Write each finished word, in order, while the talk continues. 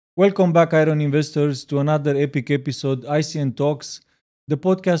Welcome back, Iron Investors, to another epic episode, ICN Talks, the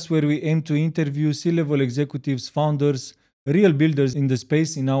podcast where we aim to interview C-level executives, founders, real builders in the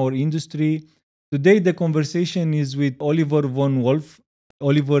space in our industry. Today, the conversation is with Oliver von Wolff.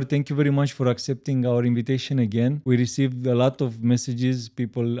 Oliver, thank you very much for accepting our invitation again. We received a lot of messages.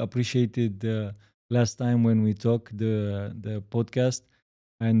 People appreciated last time when we talked the podcast,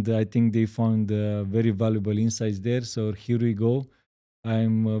 and I think they found very valuable insights there. So here we go.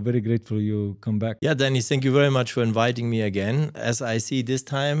 I'm very grateful you come back. Yeah, Danny, thank you very much for inviting me again. As I see this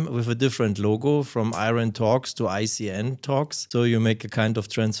time with a different logo from ICN Talks to ICN Talks. So you make a kind of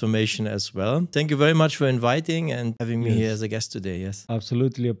transformation as well. Thank you very much for inviting and having me here as a guest today. Yes.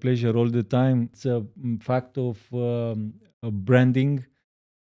 Absolutely a pleasure all the time. It's a fact of branding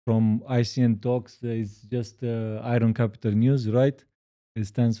from ICN Talks. It's just Iron Capital News, right? It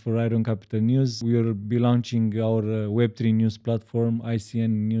stands for Iron Capital News. We will be launching our Web3 news platform,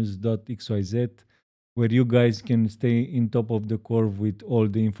 icnnews.xyz, where you guys can stay in top of the curve with all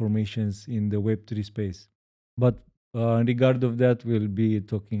the informations in the Web3 space. But in regard of that, we'll be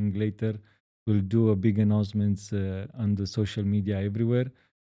talking later. We'll do a big announcements on the social media everywhere.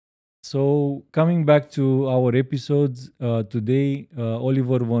 So coming back to our episodes today,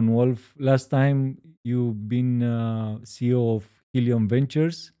 Oliver von Wolff. Last time you've been CEO of Helion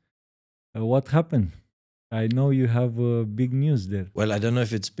Ventures. What happened? I know you have big news there. Well, I don't know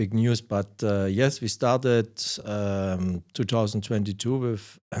if it's big news, but yes, we started 2022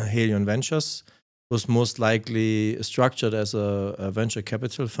 with Helion Ventures. It was most likely structured as a venture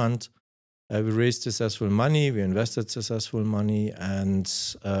capital fund. We raised successful money, we invested successful money, and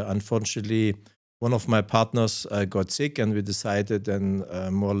unfortunately, one of my partners got sick, and we decided then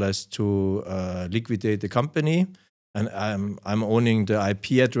more or less to liquidate the company. And I'm owning the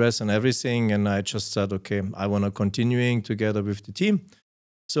IP address and everything, and I just said, okay, I want to continuing together with the team.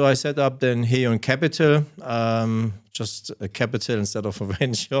 So I set up then Helion Capital, just a capital instead of a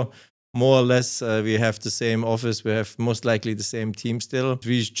venture. More or less, we have the same office. We have most likely the same team still.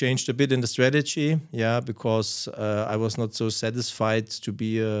 We changed a bit in the strategy, because I was not so satisfied to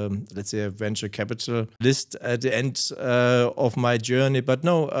be, let's say, a venture capitalist at the end of my journey. But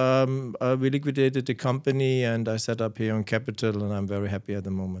no, we liquidated the company and I set up Helion Capital, and I'm very happy at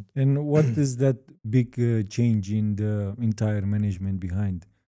the moment. And what is that big change in the entire management behind?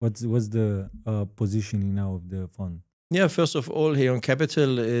 What's the positioning now of the fund? Yeah, first of all, Helion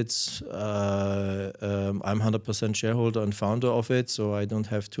Capital, it's I'm 100% shareholder and founder of it, so I don't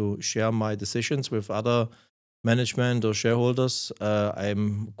have to share my decisions with other management or shareholders.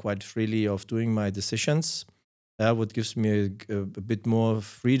 I'm quite freely of doing my decisions. What gives me a bit more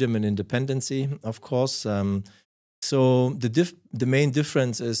freedom and independency, of course. So the main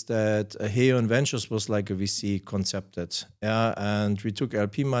difference is that Helion Ventures was like a VC concepted, and we took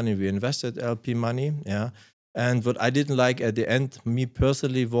LP money, we invested LP money, And what I didn't like at the end, me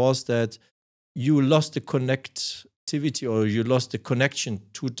personally, was that you lost the connectivity or you lost the connection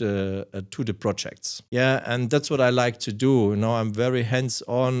to the projects. And that's what I like to do. I'm very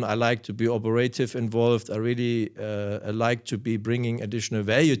hands-on. I like to be operative involved. I really like to be bringing additional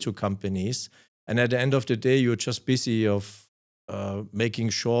value to companies. And at the end of the day, you're just busy of making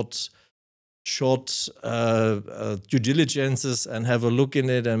short due diligences and have a look in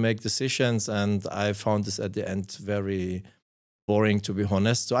it and make decisions. And I found this at the end very boring, to be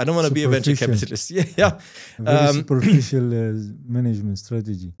honest. So I don't want to be a venture capitalist. Very superficial management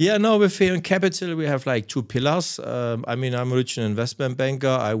strategy. With Helion Capital, we have like two pillars. I'm originally an investment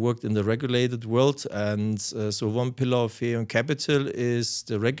banker. I worked in the regulated world. And so one pillar of Helion Capital is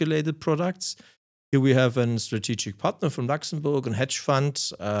the regulated products. Here we have a strategic partner from Luxembourg, a hedge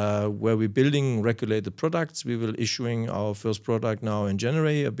fund, where we're building regulated products. We will issuing our first product now in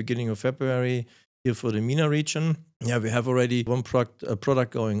January, beginning of February, here for the MENA region. We have already one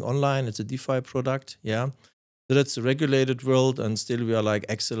product going online. It's a DeFi product. So that's the regulated world, and still we are like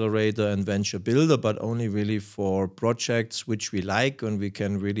accelerator and venture builder, but only really for projects which we like and we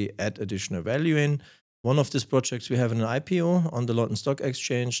can really add additional value in. One of these projects, we have an IPO on the London Stock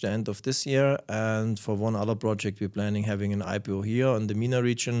Exchange the end of this year. And for one other project, we're planning having an IPO here on the MENA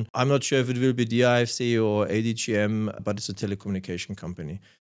region. I'm not sure if it will be DIFC or ADGM, but it's a telecommunication company.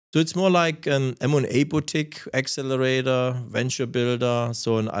 So it's more like an M&A boutique, accelerator, venture builder.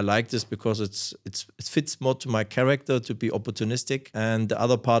 So and I like this because it fits more to my character to be opportunistic. And the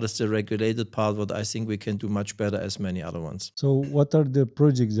other part is the regulated part, what I think we can do much better as many other ones. So what are the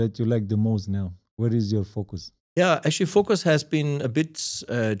projects that you like the most now? Where is your focus? Actually, focus has been a bit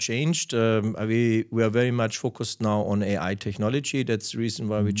changed. We are very much focused now on AI technology. That's the reason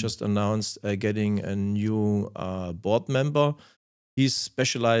why we just announced getting a new board member. He's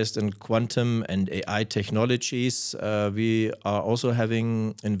specialized in quantum and AI technologies. We are also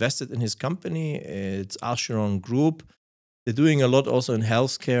having invested in his company. It's Archeron Group. They're doing a lot also in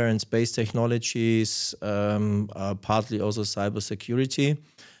healthcare and space technologies, partly also cybersecurity.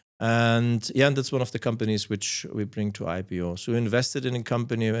 And yeah, and that's one of the companies which we bring to IPO. So we invested in a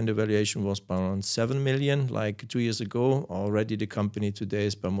company when the valuation was around 7 million, like 2 years ago. Already the company today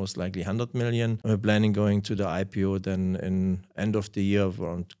is by most likely 100 million. We're planning going to the IPO then in end of the year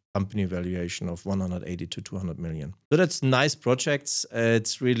around company valuation of 180 to 200 million. So that's nice projects.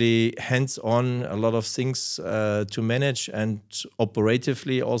 It's really hands-on, a lot of things to manage and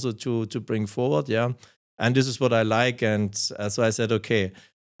operatively also to bring forward. Yeah. And this is what I like. And so I said, okay,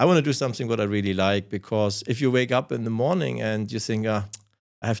 I want to do something what I really like, because if you wake up in the morning and you think, I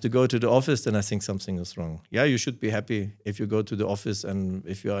have to go to the office, then I think something is wrong. Yeah, you should be happy if you go to the office and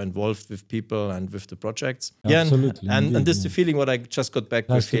if you are involved with people and with the projects. Absolutely. Yeah, and indeed, this is the feeling what I just got back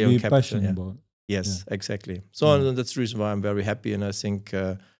with Helion Capital. Yeah. About. Yes, exactly. So and that's the reason why I'm very happy. And I think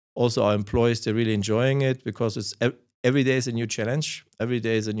also our employees, they're really enjoying it, because it's every day is a new challenge. Every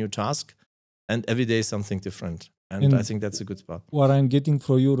day is a new task. And every day is something different. And I think that's a good spot. What I'm getting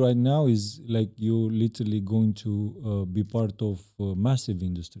for you right now is like you literally going to be part of massive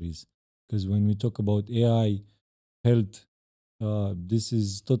industries. Because when we talk about AI, health, this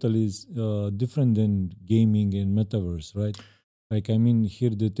is totally different than gaming and metaverse, right? Like, I mean,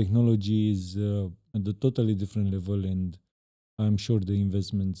 here the technology is at a totally different level, and I'm sure the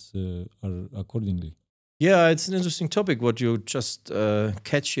investments are accordingly. Yeah, it's an interesting topic what you just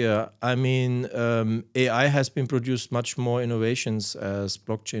catch here. I mean, AI has been produced much more innovations as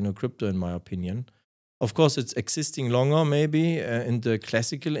blockchain or crypto, in my opinion. Of course, it's existing longer maybe in the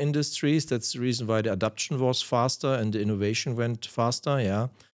classical industries. That's the reason why the adoption was faster and the innovation went faster, yeah.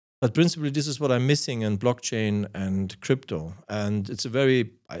 But principally, this is what I'm missing in blockchain and crypto. And it's a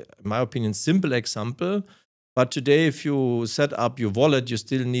very, in my opinion, simple example. But today, if you set up your wallet, you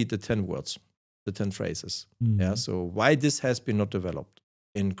still need the 10 words. The 10 phrases. Yeah. So why this has been not developed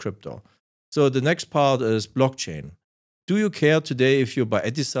in crypto? So the next part is blockchain. Do you care today if you buy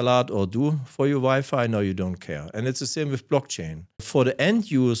Etisalat or do for your Wi-Fi? No, you don't care. And it's the same with blockchain. For the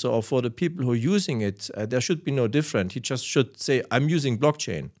end user or for the people who are using it, there should be no different. He just should say, I'm using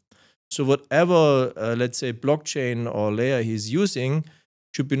blockchain. So whatever, let's say, blockchain or layer he's using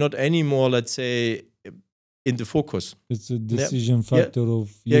should be not anymore, let's say, in the focus. It's a decision factor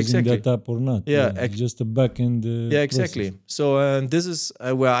of using that app or not. It's just a back-end exactly. process. So this is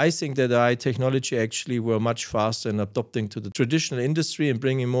where I think that AI technology actually were much faster in adopting to the traditional industry and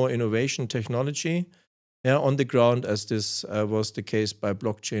bringing more innovation technology on the ground, as this was the case by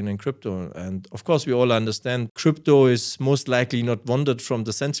blockchain and crypto. And of course, we all understand crypto is most likely not wanted from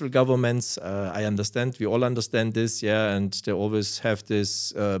the central governments. I understand, we all understand this, and they always have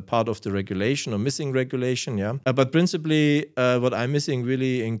this part of the regulation or missing regulation, But principally, what I'm missing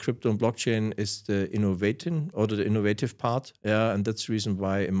really in crypto and blockchain is the innovating or the innovative part, and that's the reason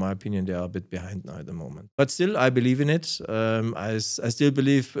why, in my opinion, they are a bit behind now at the moment. But still, I believe in it. I still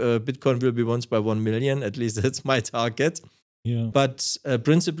believe Bitcoin will be once by 1 million. At least that's my target. Yeah. But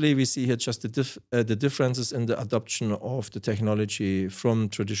principally, we see here just the differences in the adoption of the technology from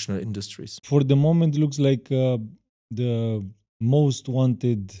traditional industries. For the moment, looks like the most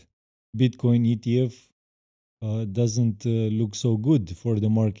wanted Bitcoin ETF doesn't look so good for the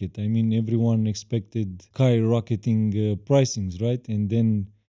market. I mean, everyone expected skyrocketing pricings, right? And then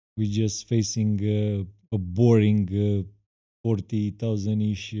we're just facing a boring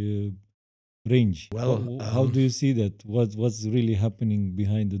 40,000-ish range. Well, how do you see that? What's really happening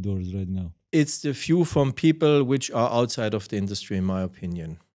behind the doors right now? It's the view from people which are outside of the industry, in my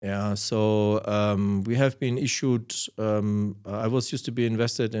opinion. Yeah, so we have been issued, I was used to be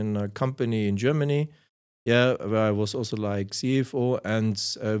invested in a company in Germany, where I was also like CFO, and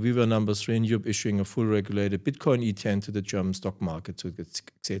we were number 3 in Europe, issuing a full regulated Bitcoin ETF to the German stock market,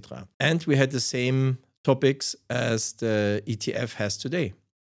 etc. And we had the same topics as the ETF has today.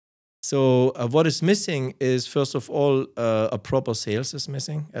 So what is missing is, first of all, a proper sales is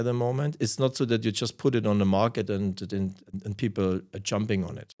missing at the moment. It's not so that you just put it on the market and people are jumping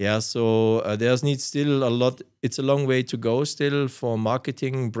on it. So there's needs still a lot. It's a long way to go still for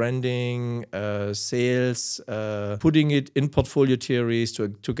marketing, branding, sales, putting it in portfolio theories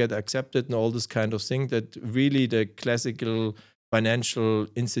to get accepted and all this kind of thing, that really the classical financial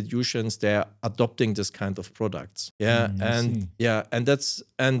institutions, they're adopting this kind of products. And that's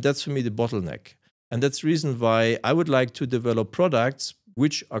for me the bottleneck. And that's the reason why I would like to develop products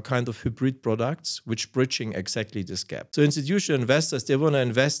which are kind of hybrid products, which bridging exactly this gap. So institutional investors, they want to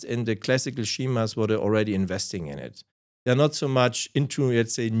invest in the classical schemas where they're already investing in it. they're not so much into,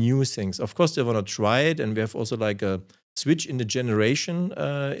 let's say, new things. Of course, they want to try it, and we have also like a switch in the generation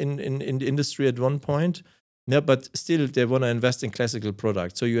in the industry at one point. Yeah, but still, they want to invest in classical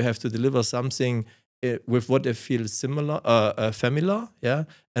products. So you have to deliver something with what they feel similar, familiar, yeah,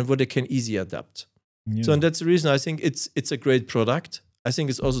 and what they can easily adapt. Yeah. So, and that's the reason I think it's a great product. I think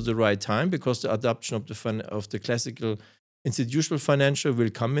it's also the right time because the adoption of the classical institutional financial will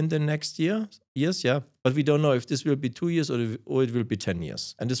come in the next years, yeah. But we don't know if this will be 2 years or it will be 10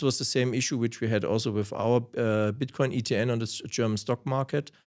 years. And this was the same issue which we had also with our Bitcoin ETN on the German stock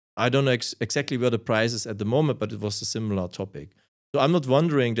market. I don't know exactly where the price is at the moment, but it was a similar topic. So I'm not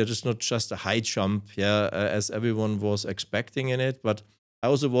wondering that it's not just a high jump, yeah, as everyone was expecting in it, but I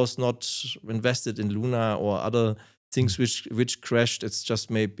also was not invested in Luna or other things which crashed. It's just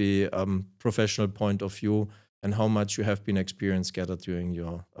maybe professional point of view and how much you have been experience gathered during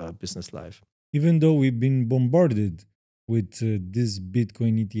your business life. Even though we've been bombarded with this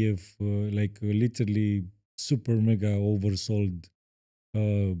Bitcoin ETF, literally super mega oversold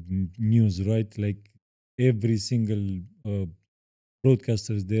news, right? Like every single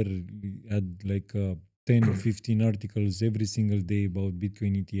broadcasters there had like 10, 15 articles every single day about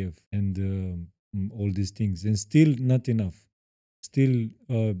Bitcoin ETF and all these things, and still not enough. Still,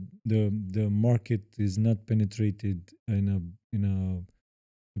 the market is not penetrated in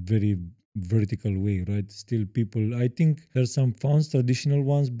a very vertical way, right? Still, people. I think there's some funds, traditional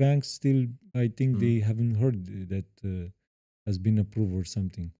ones, banks. Still, I think they haven't heard that has been approved or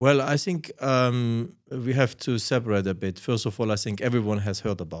something. Well, I think we have to separate a bit. First of all, I think everyone has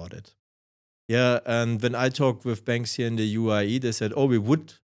heard about it. Yeah, and when I talk with banks here in the UAE, they said, "Oh, we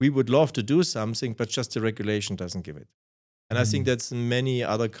would love to do something, but just the regulation doesn't give it." And I think that's in many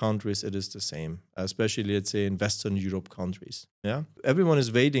other countries it is the same, especially let's say in Western Europe countries. Yeah, everyone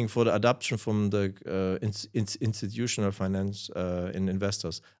is waiting for the adoption from the institutional finance in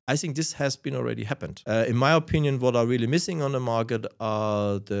investors. I think this has been already happened. In my opinion, what are really missing on the market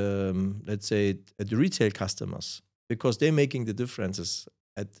are the let's say the retail customers, because they're making the differences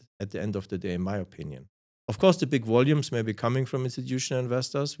at the end of the day, in my opinion. Of course, the big volumes may be coming from institutional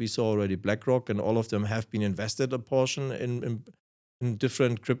investors. We saw already BlackRock, and all of them have been invested a portion in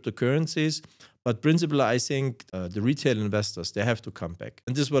different cryptocurrencies. But principally, I think the retail investors, they have to come back.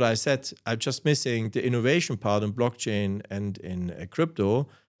 And this is what I said. I'm just missing the innovation part in blockchain and in crypto.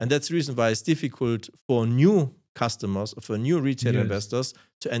 And that's the reason why it's difficult for new customers, for new retail investors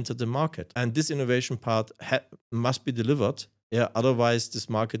to enter the market. And this innovation part must be delivered. Yeah, otherwise this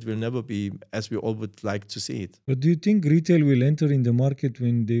market will never be as we all would like to see it. But do you think retail will enter in the market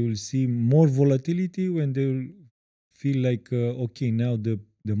when they will see more volatility, when they will feel like, okay, now the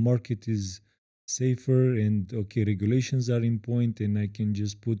market is safer and okay, regulations are in point and I can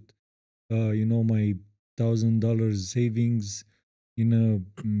just put, my $1,000 savings in a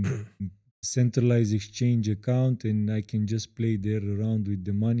centralized exchange account and I can just play there around with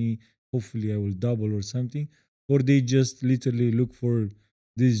the money. Hopefully I will double or something. Or they just literally look for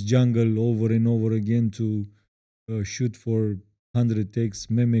this jungle over and over again to shoot for 100x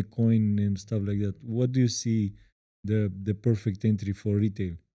meme coin and stuff like that. What do you see the perfect entry for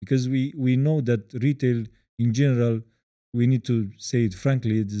retail? Because we know that retail in general, we need to say it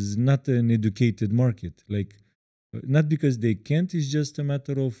frankly, it is not an educated market. Like not because they can't, it's just a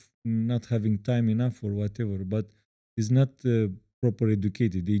matter of not having time enough or whatever, but it's not proper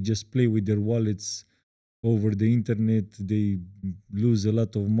educated. They just play with their wallets over the internet. They lose a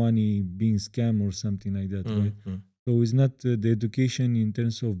lot of money being scammed or something like that, right? So it's not the education in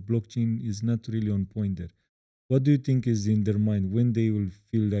terms of blockchain is not really on point there. What do you think is in their mind when they will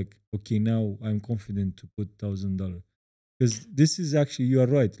feel like, okay, now I'm confident to put $1,000? Because this is actually, you are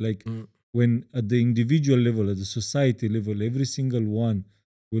right. Like when at the individual level, at the society level, every single one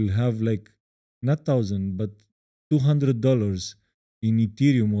will have like not 1,000 but $200 in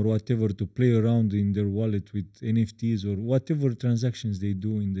Ethereum or whatever to play around in their wallet with NFTs or whatever transactions they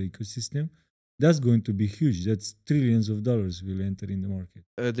do in the ecosystem. That's going to be huge. That's trillions of dollars will enter in the market.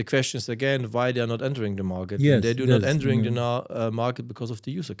 The question is again why they are not entering the market. Yes, and they do not entering the market because of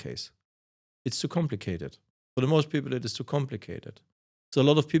the user case. It's too complicated. For the most people, it is too complicated. So a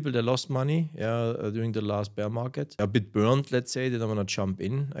lot of people, they lost money during the last bear market. A bit burned, let's say. They don't want to jump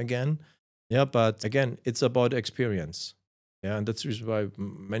in again. Yeah, but again, it's about experience. Yeah, and that's the reason why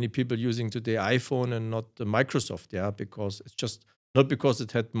many people using today iPhone and not the Microsoft. Yeah, because it's just not because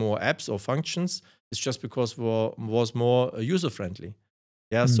it had more apps or functions. It's just because it was more user friendly.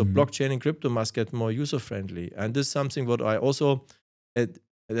 Yeah, so blockchain and crypto must get more user friendly. And this is something what I also,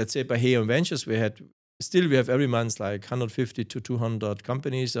 let's say by Helion Ventures, we have every month like 150 to 200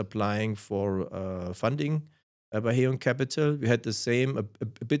 companies applying for funding by Helion Capital. We had the same,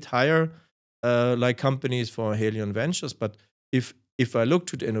 a bit higher, like companies for Helion Ventures. But if I look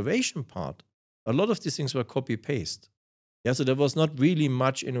to the innovation part, a lot of these things were copy paste. Yeah, so there was not really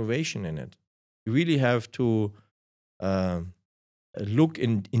much innovation in it. You really have to look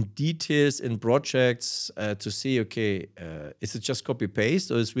in details in projects to see, okay, is it just copy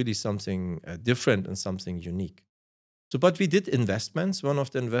paste or is really something different and something unique? So, but we did investments. One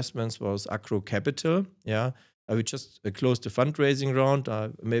of the investments was Acro Capital. Yeah, we just closed the fundraising round.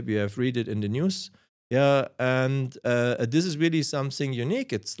 Maybe I've read it in the news. Yeah, and this is really something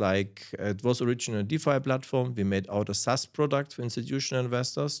unique. It's like it was originally a DeFi platform. We made out a SaaS product for institutional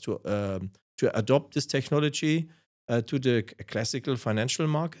investors to adopt this technology to the classical financial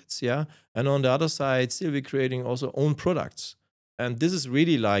markets. Yeah, and on the other side, still we're creating also own products. And this is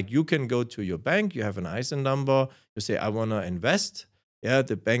really like you can go to your bank, you have an ISIN number, you say, I want to invest. Yeah,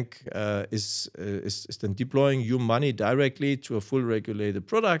 the bank is then deploying your money directly to a full regulated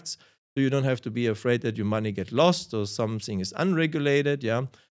product. So you don't have to be afraid that your money get lost or something is unregulated. Yeah,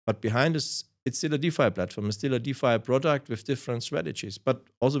 but behind this, it's still a DeFi platform. It's still a DeFi product with different strategies, but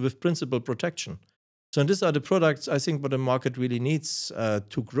also with principal protection. So these are the products I think what the market really needs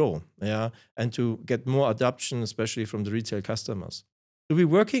to grow, yeah, and to get more adoption, especially from the retail customers. So we're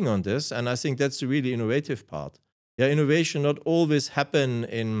working on this, and I think that's the really innovative part. Yeah, innovation not always happen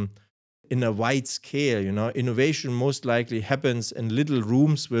in a wide scale. You know, innovation most likely happens in little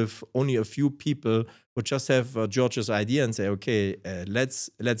rooms with only a few people who just have George's idea and say, okay,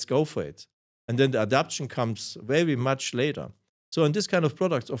 let's go for it, and then the adoption comes very much later. So in this kind of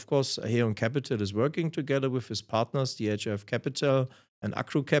products, of course, Helion Capital is working together with his partners, DHF Capital and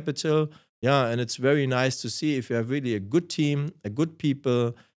Acro Capital. Yeah, and it's very nice to see if you have really a good team, a good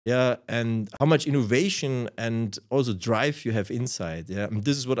people, yeah, and how much innovation and also drive you have inside. Yeah, and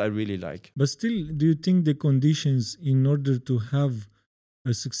this is what I really like. But still, do you think the conditions in order to have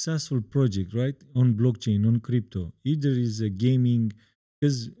a successful project, right, on blockchain, on crypto, either is a gaming,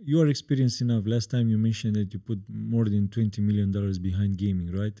 because you are experienced enough. Last time you mentioned that you put more than $20 million behind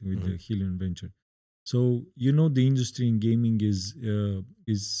gaming, right, with the Helion venture. So you know the industry in gaming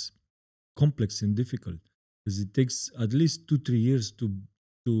is complex and difficult because it takes at least 2-3 years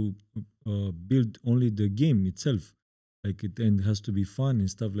to build only the game itself, like it, and it has to be fun and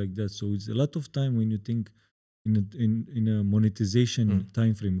stuff like that. So it's a lot of time when you think in a monetization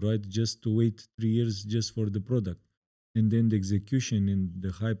time frame, right? Just to wait 3 years just for the product, and then the execution and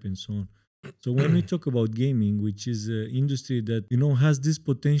the hype and so on. So when we talk about gaming, which is an industry that has this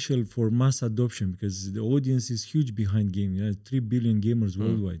potential for mass adoption because the audience is huge behind gaming, 3 billion gamers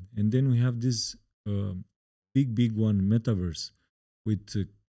worldwide, and then we have this big one, metaverse, with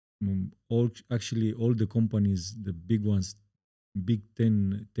all the companies, the big ones, big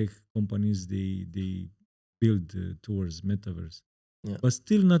 10 tech companies, they build towards metaverse, but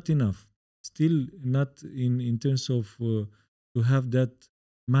still not enough. Still not in terms of to have that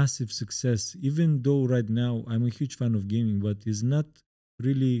massive success, even though right now I'm a huge fan of gaming, but it's not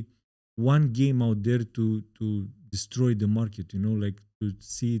really one game out there to destroy the market, like to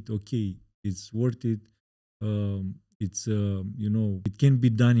see it, okay, it's worth it, it's it can be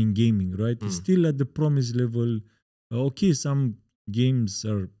done in gaming, right? It's still at the promise level. Okay, some games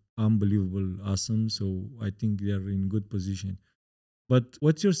are unbelievable awesome, so I think they are in good position. But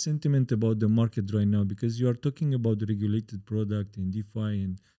what's your sentiment about the market right now? Because you are talking about the regulated product and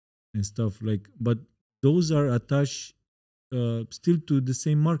DeFi and stuff like, but those are attached still to the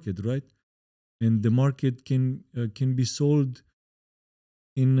same market, right? And the market can be sold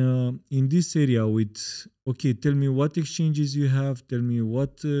in this area with, okay, tell me what exchanges you have, tell me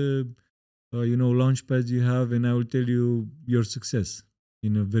what launch pads you have, and I will tell you your success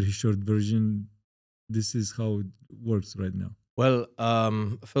in a very short version. This is how it works right now. Well,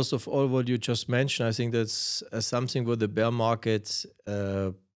 first of all, what you just mentioned, I think that's something where the bear market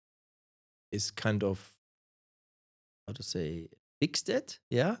is kind of, how to say, fixed it,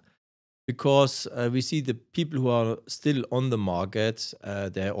 yeah? Because we see the people who are still on the market,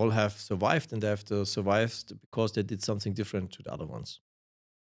 they all have survived, and they have survived because they did something different to the other ones.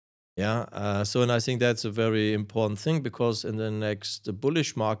 Yeah, and I think that's a very important thing, because in the next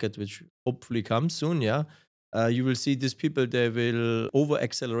bullish market, which hopefully comes soon, yeah, you will see these people, they will over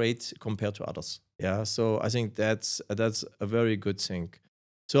accelerate compared to others. Yeah, so I think that's a very good thing.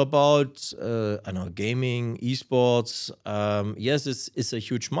 So about I know, gaming, esports, yes, it's a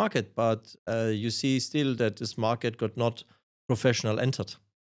huge market, but you see still that this market got not professional entered.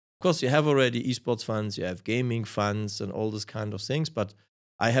 Of course, you have already esports funds, you have gaming funds, and all these kind of things, but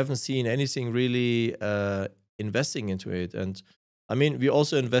I haven't seen anything really investing into it. And I mean, we're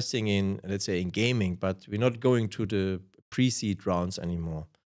also investing in, let's say, in gaming, but we're not going to the pre-seed rounds anymore.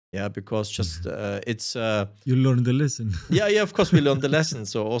 Yeah, because just it's You learned the lesson. yeah, of course we learned the lesson.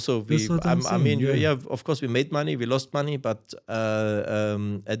 So also That's what I'm I mean, saying, yeah, of course we made money, we lost money, but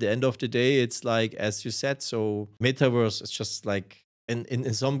at the end of the day, it's like, as you said, so metaverse is just like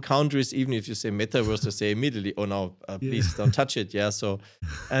in some countries, even if you say metaverse, they say immediately, oh no, please don't touch it. Yeah, so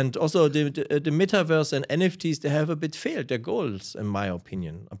and also the metaverse and NFTs, they have a bit failed their goals, in my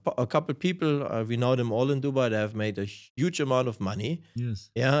opinion. A couple people, we know them all in Dubai, they have made a huge amount of money. Yes.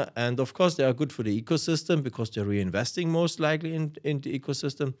 Yeah, and of course they are good for the ecosystem because they're reinvesting most likely in the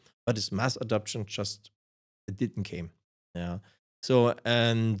ecosystem, but this mass adoption just it didn't came. Yeah. So,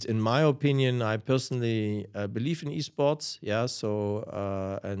 and in my opinion, I personally believe in esports. Yeah. So,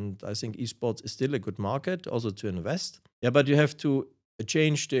 and I think esports is still a good market also to invest. Yeah, but you have to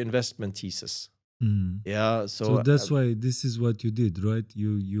change the investment thesis. Yeah. So that's why this is what you did, right?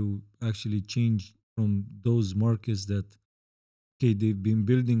 You actually changed from those markets that, okay, they've been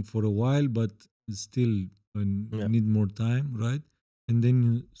building for a while, but still need more time, right? And then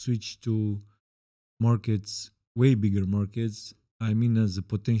you switch to markets, way bigger markets. I mean, as a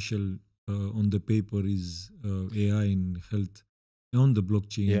potential on the paper is AI in health on the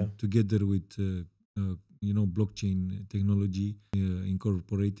blockchain, together with blockchain technology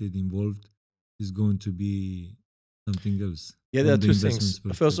incorporated, involved, is going to be something else. Yeah, there are two things.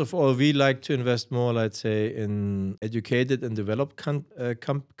 First of all, we like to invest more, let's say, in educated and developed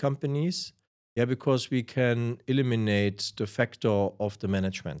companies. Yeah, because we can eliminate the factor of the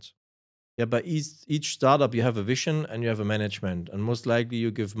management. Yeah, by each startup, you have a vision and you have a management, and most likely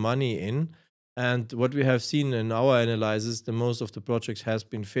you give money in. And what we have seen in our analysis, the most of the projects has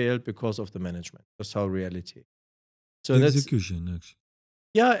been failed because of the management. That's how reality. So the execution, actually.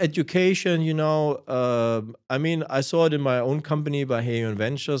 Yeah, education, I mean, I saw it in my own company by Helion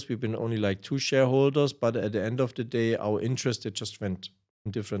Ventures. We've been only like 2 shareholders, but at the end of the day, our interest, it just went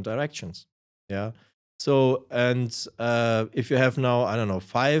in different directions. Yeah. So, and if you have now, I don't know,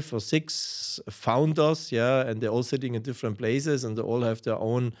 5 or 6 founders, yeah, and they're all sitting in different places and they all have their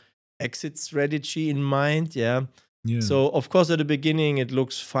own exit strategy in mind, yeah. So, of course, at the beginning, it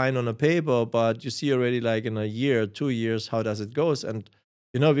looks fine on a paper, but you see already like in a year, 2 years, how does it goes? And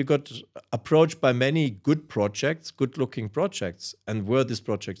we got approached by many good projects, good-looking projects, and where these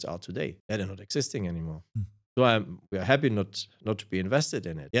projects are today, they're not existing anymore. So we are happy not to be invested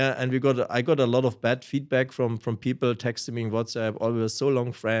in it. Yeah, and I got a lot of bad feedback from people texting me in WhatsApp. Oh, we were so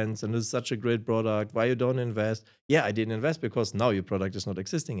long friends, and it's such a great product. Why you don't invest? Yeah, I didn't invest because now your product is not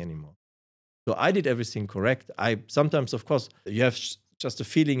existing anymore. So I did everything correct. I sometimes, of course, you have just a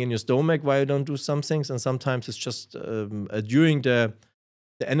feeling in your stomach why you don't do some things, and sometimes it's just during the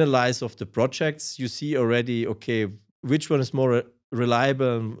analyze of the projects, you see already, okay, which one is more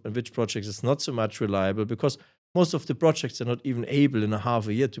reliable and which project is not so much reliable, because most of the projects are not even able in a half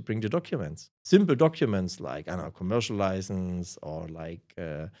a year to bring the documents. Simple documents like, I don't know, commercial license or like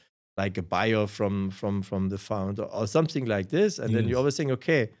a bio from the founder or something like this. And then you always think,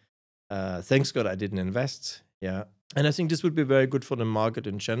 okay, thanks God I didn't invest. Yeah. And I think this would be very good for the market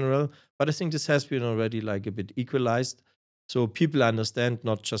in general. But I think this has been already like a bit equalized. So people understand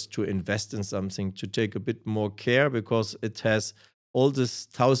not just to invest in something, to take a bit more care, because it has all this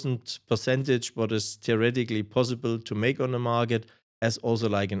 1000% what is theoretically possible to make on the market as also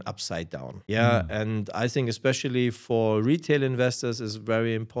like an upside down. Yeah. And I think especially for retail investors, it's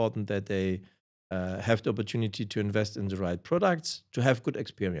very important that they have the opportunity to invest in the right products to have good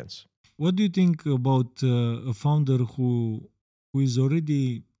experience. What do you think about a founder who is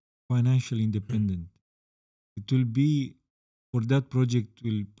already financially independent? It will be, for that project,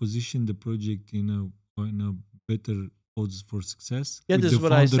 will position the project in a better odds for success. Yeah, with this is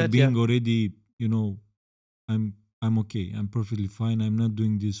what I said. Being already, I'm okay, I'm perfectly fine, I'm not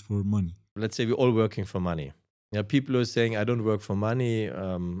doing this for money. Let's say we're all working for money. Yeah, people are saying, I don't work for money.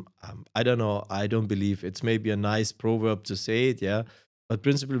 I don't know. I don't believe it's maybe a nice proverb to say it. Yeah. But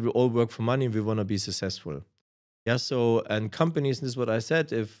principally, we all work for money. We want to be successful. Yeah. So, and companies, this is what I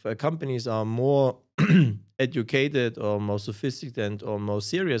said, if companies are more educated or more sophisticated or more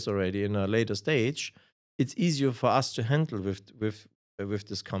serious already in a later stage, it's easier for us to handle with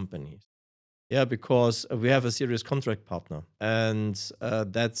this company. Yeah, because we have a serious contract partner, and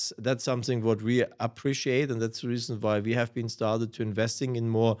that's something what we appreciate, and that's the reason why we have been started to investing in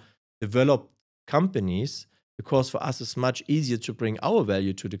more developed companies, because for us it's much easier to bring our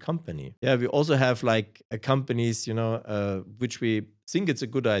value to the company. Yeah, we also have like companies, which we think it's a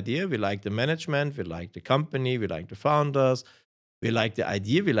good idea. We like the management, we like the company, we like the founders, we like the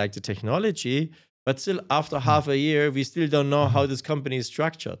idea, we like the technology. But still, after half a year, we still don't know how this company is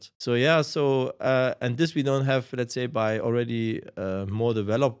structured. So and this we don't have, let's say, by already more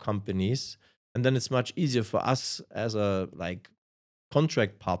developed companies. And then it's much easier for us as a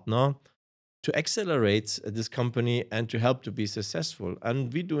contract partner to accelerate this company and to help to be successful.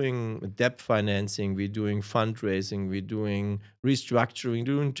 And we're doing debt financing, we're doing fundraising, we're doing restructuring,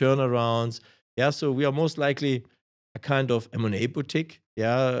 doing turnarounds. So we are most likely a kind of M&A boutique,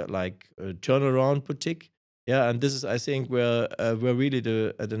 like a turnaround boutique. And this is, I think, where really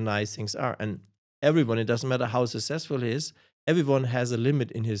the nice things are. And everyone, it doesn't matter how successful he is, everyone has a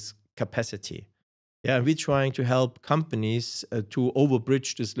limit in his capacity. And we're trying to help companies to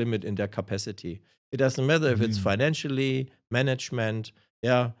overbridge this limit in their capacity. It doesn't matter if it's financially, management,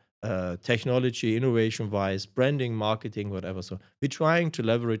 technology, innovation-wise, branding, marketing, whatever. So we're trying to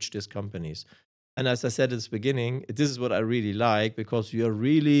leverage these companies. And as I said at the beginning, this is what I really like, because you are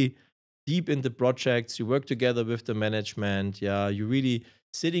really deep in the projects. You work together with the management. You're really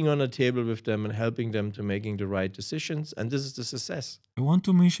sitting on a table with them and helping them to making the right decisions. And this is the success. I want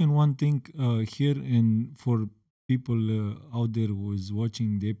to mention one thing here, and for people out there who is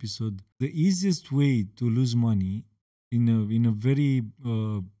watching the episode, the easiest way to lose money in a very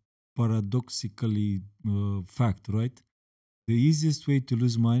paradoxically fact, right? The easiest way to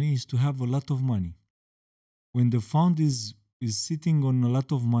lose money is to have a lot of money. When the fund is sitting on a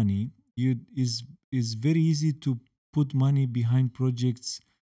lot of money, is very easy to put money behind projects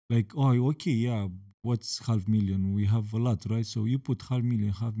like, oh, okay, what's 500,000? We have a lot, right? So you put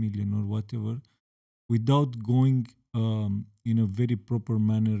 500,000 or whatever, without going in a very proper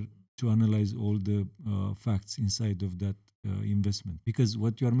manner to analyze all the facts inside of that investment. Because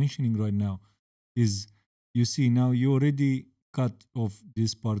what you are mentioning right now is, you see, now you already cut off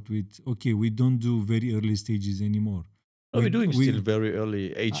this part with, okay, we don't do very early stages anymore. We're doing still very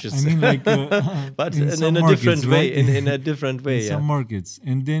early ages. I mean, like, but in a different way. Right? In a different way. In some markets,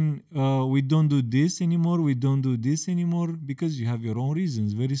 and then we don't do this anymore. We don't do this anymore because you have your own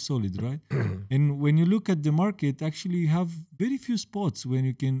reasons. Very solid, right? And when you look at the market, actually, you have very few spots when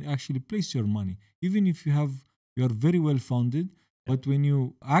you can actually place your money, even if you are very well founded. But when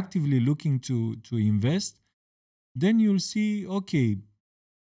you actively looking to invest, then you'll see, okay,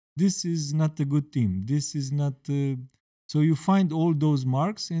 this is not a good team. This is not. So you find all those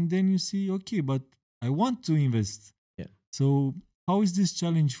marks, and then you see, okay, but I want to invest. So how is this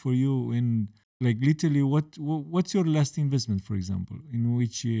challenge for you? And like, literally, what's your last investment, for example? In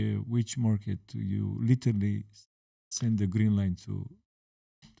which market you literally send the green line to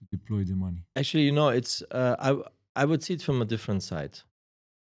deploy the money? Actually, it's I would see it from a different side.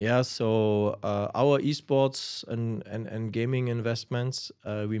 So our esports and gaming investments,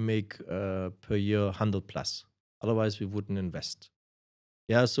 we make per year 100 plus. Otherwise, we wouldn't invest.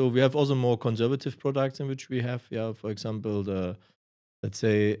 So we have also more conservative products in which we have, for example, let's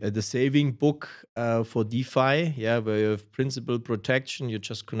say the saving book for DeFi, where you have principal protection. You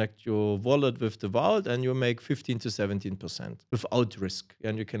just connect your wallet with the vault and you make 15 to 17% without risk.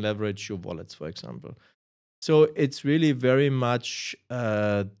 And you can leverage your wallets, for example. So it's really very much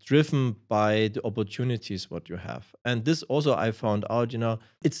driven by the opportunities what you have. And this also I found out,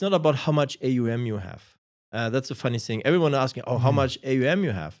 it's not about how much AUM you have. That's a funny thing. Everyone asking, how much AUM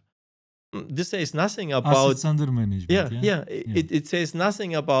you have. This says nothing about assets under management. It says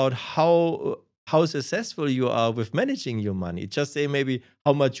nothing about how successful you are with managing your money. It just say maybe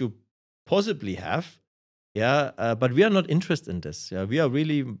how much you possibly have. But we are not interested in this. We are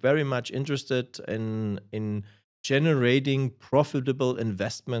really very much interested in generating profitable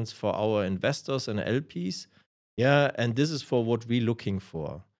investments for our investors and LPs. And this is for what we're looking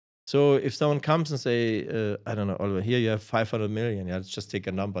for. So if someone comes and say, I don't know, Oliver, here you have 500 million. Let's just take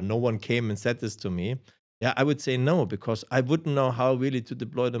a number. No one came and said this to me. I would say no, because I wouldn't know how really to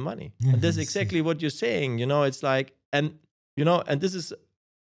deploy the money. And that's exactly what you're saying. It's like, and this is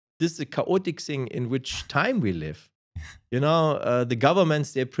a chaotic thing in which time we live. The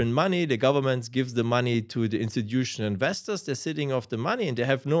governments, they print money. The governments gives the money to the institutional investors. They're sitting off the money and they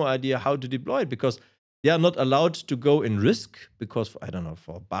have no idea how to deploy it, because they are not allowed to go in risk, because I don't know,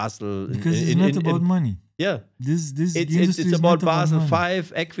 for Basel. Because it's not about money. It's about Basel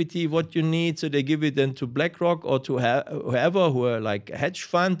 5 equity, what you need. So they give it then to BlackRock or to whoever, who are like a hedge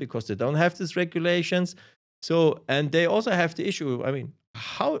fund, because they don't have these regulations. So, and they also have the issue, I mean,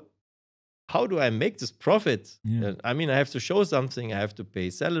 how do I make this profit? I mean, I have to show something. I have to pay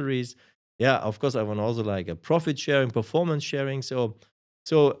salaries. Of course, I want also like a profit sharing, performance sharing.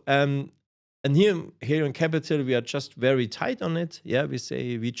 And here, Helion Capital, we are just very tight on it. We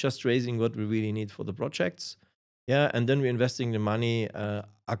say we're just raising what we really need for the projects. And then we're investing the money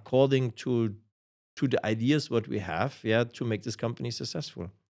according to to the ideas what we have, to make this company successful.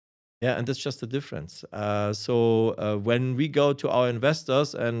 Yeah, and that's just the difference. So when we go to our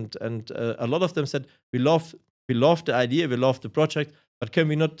investors, and a lot of them said, we love the idea, we love the project, but can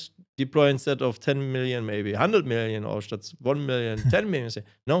we not deploy instead of 10 million, maybe 100 million, or that's 1 million, 10 million? Say,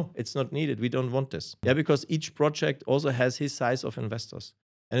 no, it's not needed. We don't want this. Yeah, because each project also has his size of investors.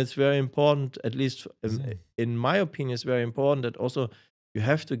 And it's very important, at least in my opinion, it's very important that also you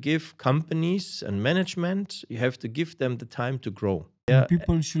have to give companies and management, you have to give them the time to grow. And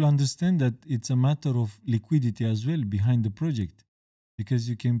people should understand that it's a matter of liquidity as well behind the project, because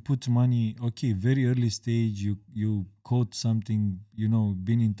you can put money, okay, very early stage, you caught something,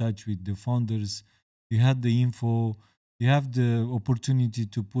 been in touch with the founders, you had the info, you have the opportunity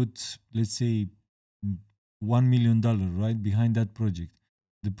to put, let's say, $1 million, right, behind that project.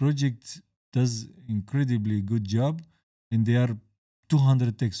 The project does incredibly good job, and they are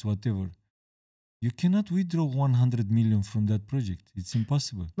 200x whatever. You cannot withdraw 100 million from that project. It's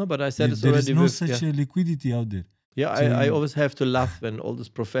impossible. No, but I said there is no such a liquidity out there. Yeah, so I always have to laugh when all these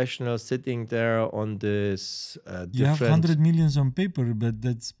professionals sitting there on this you have 100 millions on paper, but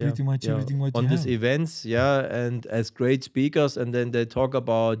that's pretty much everything what on you have. On these events, and as great speakers, and then they talk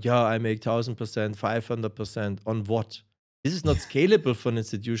about, I make 1,000%, 500%, on what? This is not scalable for an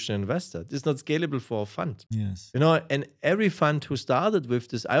institutional investor. This is not scalable for a fund. Yes. And every fund who started with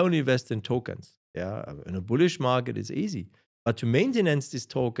this, I only invest in tokens. Yeah, in a bullish market, it's easy. But to maintenance this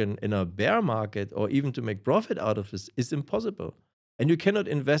token in a bear market, or even to make profit out of this, is impossible. And you cannot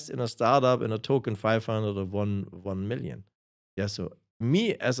invest in a startup in a token 500 or 1 million. Yeah, so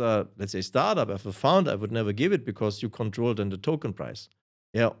me as a, let's say, startup, as a founder, I would never give it, because you control then the token price.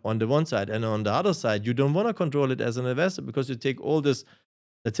 Yeah, on the one side. And on the other side, you don't want to control it as an investor, because you take all this,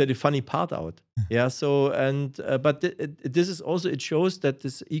 let's say, the funny part out. Yeah, so, and, but this is also, it shows that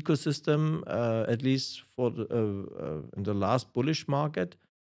this ecosystem, at least for in the last bullish market,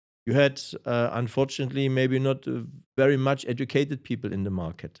 you had, unfortunately, maybe not very much educated people in the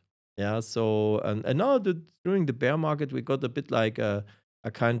market. Yeah, so, and now during the bear market, we got a bit like a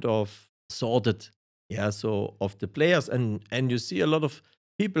kind of sorted, so of the players. And you see a lot of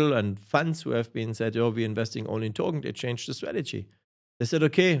people and funds who have been said, we're investing only in token. They changed the strategy. They said,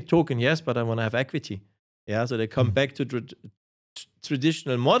 okay, token, yes, but I want to have equity. Yeah, so they come back to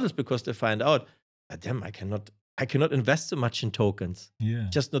traditional models, because they find out, damn, I cannot invest so much in tokens. Yeah,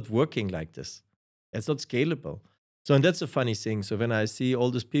 just not working like this. It's not scalable. So, and that's a funny thing. So when I see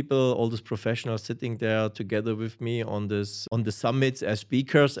all these people, all these professionals sitting there together with me on the summits as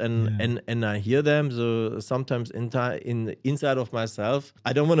speakers, and I hear them, so sometimes inside of myself,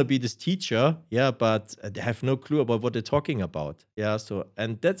 I don't want to be this teacher, but they have no clue about what they're talking about. Yeah, so,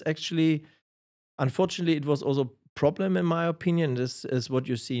 and that's actually, unfortunately, it was also a problem in my opinion. This is what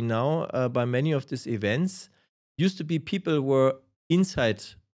you see now by many of these events. Used to be people were inside.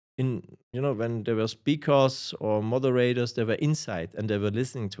 When there were speakers or moderators, they were inside and they were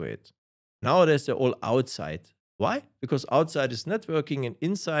listening to it. Nowadays, they're all outside. Why? Because outside is networking, and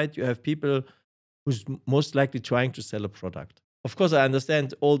inside you have people who's most likely trying to sell a product. Of course, I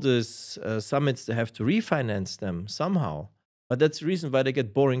understand all these summits, they have to refinance them somehow. But that's the reason why they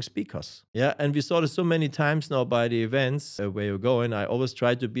get boring speakers. Yeah, and we saw this so many times now by the events where you go in. I always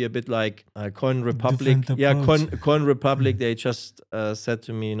try to be a bit like Coin Republic. Yeah, Coin Republic. They just said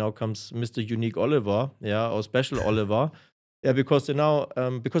to me, now comes Mr. Unique Oliver, or Special Oliver. Yeah, because now,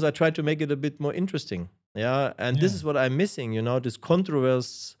 because I try to make it a bit more interesting. Yeah, and this is what I'm missing. This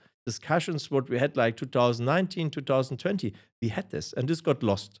controversial discussions what we had like 2019, 2020. We had this, and this got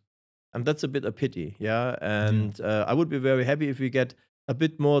lost. And that's a bit a pity, and I would be very happy if we get a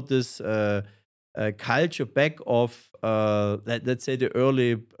bit more this culture back of, let's say, the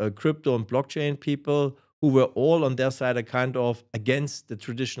early crypto and blockchain people who were all on their side, a kind of against the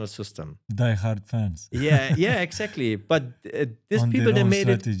traditional system. Die-hard fans. Yeah, exactly. But these people, they made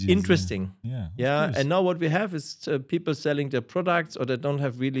it interesting. Yeah. And now what we have is people selling their products, or they don't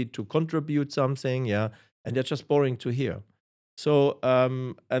have really to contribute something, and they're just boring to hear. So,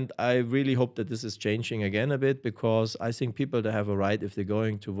 and I really hope that this is changing again a bit, because I think people, they have a right, if they're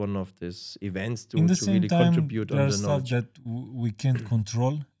going to one of these events, to really contribute on the knowledge. There are stuff that we can't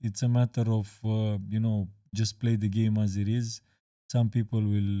control. It's a matter of, just play the game as it is. Some people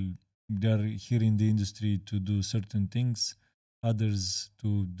they're here in the industry to do certain things, others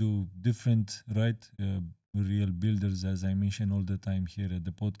to do different, right? Real builders, as I mention all the time here at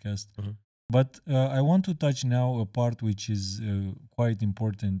the podcast. Mm-hmm. But I want to touch now a part which is quite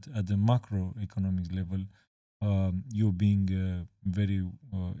important at the macroeconomic level. You being a very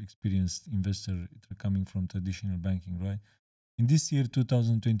experienced investor coming from traditional banking, right? in this year,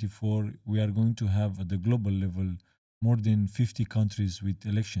 2024, we are going to have at the global level more than 50 countries with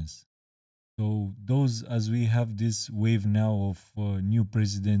elections. So those, as we have this wave now of new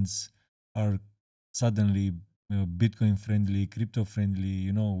presidents are suddenly Bitcoin friendly, crypto friendly.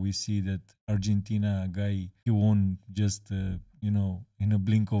 You know, we see that Argentina guy, he won just, in a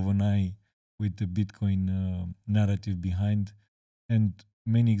blink of an eye with the Bitcoin narrative behind, and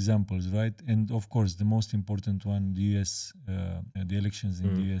many examples, right? And of course, the most important one, the US, the elections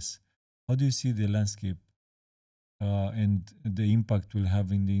in the US. How do you see the landscape and the impact will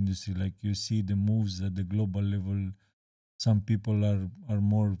have in the industry? Like you see the moves at the global level, some people are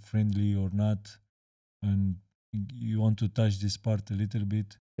more friendly or not, and you want to touch this part a little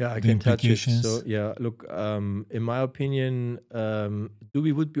bit? Yeah, I The can touch it. implications? So yeah, look, in my opinion,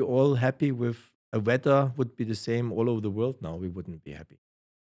 we would be all happy with a weather would be the same all over the world? No, we wouldn't be happy.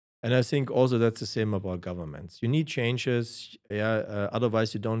 And I think also that's the same about governments. You need changes, yeah.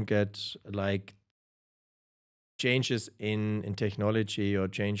 Otherwise, you don't get like changes in technology or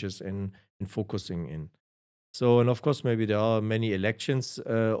changes in focusing in. So, and of course, maybe there are many elections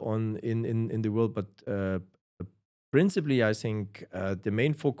in the world, but principally, I think the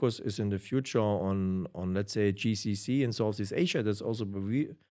main focus is in the future on let's say GCC in Southeast Asia. That's also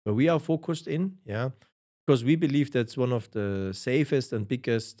where we are focused in, yeah, because we believe that's one of the safest and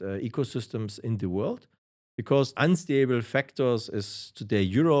biggest ecosystems in the world. Because unstable factors is today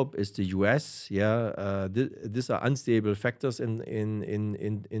Europe, is the US, yeah. These are unstable factors in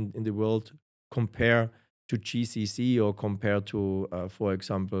the world compared to GCC or compared to, for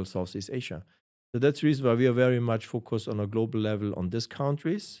example, Southeast Asia. So that's the reason why we are very much focused on a global level on these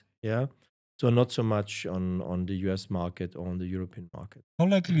countries, yeah. So not so much on the US market or on the European market. How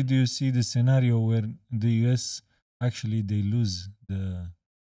likely do you see the scenario where the US actually they lose the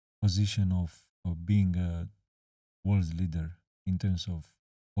position of being a world's leader in terms of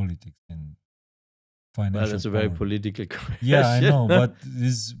politics and financial Well, that's a very power? political question. Yeah, I know, but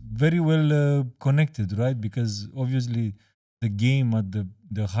it's very well connected, right? Because obviously the game at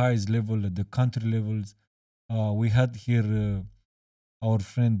the highest level, at the country levels, we had here our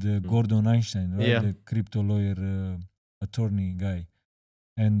friend Gordon Einstein, right? Yeah. The crypto lawyer, attorney guy.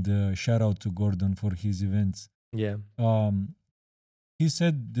 And shout out to Gordon for his events. Yeah. He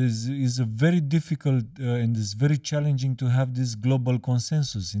said this is a very difficult and it's very challenging to have this global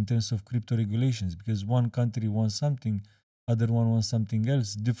consensus in terms of crypto regulations, because one country wants something, other one wants something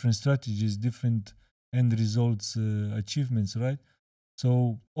else, different strategies, different end results, achievements, right?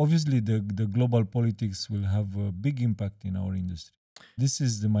 So obviously the global politics will have a big impact in our industry. This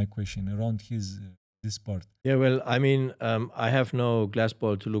is my question around this part. Yeah, well, I mean, I have no glass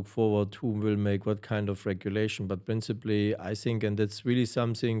ball to look forward who will make what kind of regulation, but principally, I think, and that's really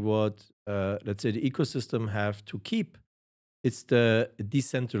something what, let's say, the ecosystem have to keep. It's the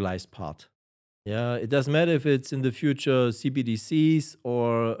decentralized part. Yeah, it doesn't matter if it's in the future CBDCs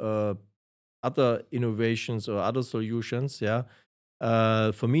or other innovations or other solutions. Yeah.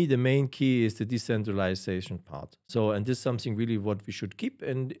 For me, the main key is the decentralization part. So, and this is something really what we should keep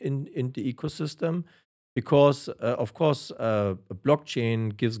in the ecosystem, because of course, a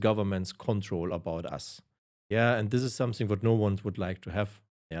blockchain gives governments control about us. Yeah, and this is something what no one would like to have.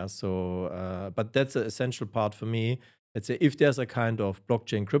 Yeah, so but that's an essential part for me. Let's say if there's a kind of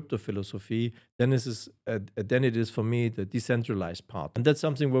blockchain crypto philosophy, then then it is for me the decentralized part, and that's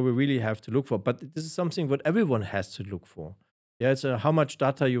something where we really have to look for. But this is something what everyone has to look for. Yeah, it's how much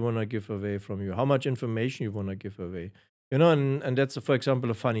data you want to give away from you, how much information you want to give away. You know, and that's, for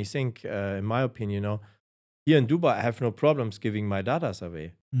example, a funny thing, in my opinion, you know, here in Dubai, I have no problems giving my data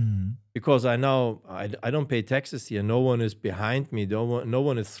away. Because I know I don't pay taxes here. No one is behind me. No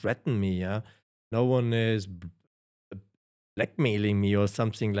one is threatening me. Yeah, no one is blackmailing me or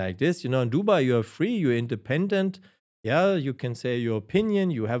something like this. You know, in Dubai, you're free, you're independent. Yeah, you can say your opinion.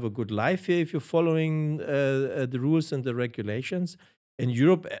 You have a good life here if you're following the rules and the regulations. In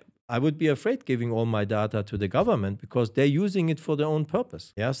Europe, I would be afraid giving all my data to the government because they're using it for their own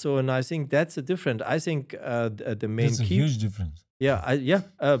purpose. Yeah, so and I think that's a different. I think the main That's a key. huge difference. Yeah,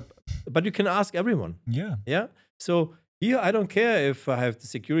 but you can ask everyone. Yeah. So here, I don't care if I have the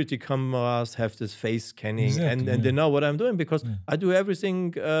security cameras, have this face scanning, Exactly, and yeah. they know what I'm doing because Yeah. I do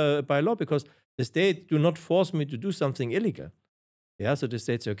everything by law, because the state do not force me to do something illegal. Yeah, so the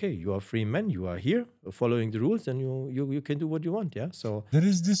state says, okay, you are free man, you are here following the rules, and you can do what you want. Yeah, so There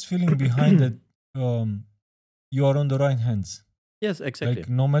is this feeling behind that you are on the right hands. yes, exactly. Like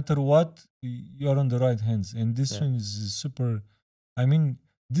no matter what, you are on the right hands. And this Yeah. one is super. I mean,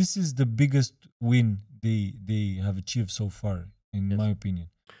 this is the biggest win they have achieved so far, in Yes. my opinion.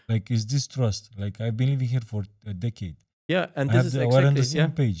 Like, is this trust? Like, I've been living here for a decade. Yeah, and this is we're on the exactly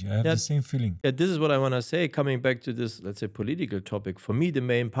same page. I have the same feeling. Yeah, this is what I want to say. Coming back to this, let's say, political topic. For me, the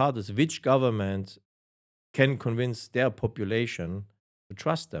main part is which government can convince their population to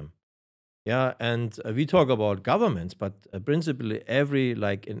trust them. Yeah, and we talk about governments, but principally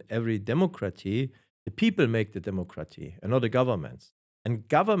in every democracy, the people make the democracy and not the governments. And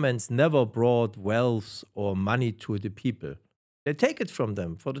governments never brought wealth or money to the people. They take it from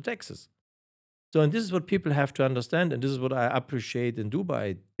them for the taxes. So, and this is what people have to understand, and this is what I appreciate in Dubai.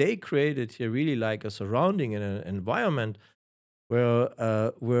 They created here really like a surrounding and an environment where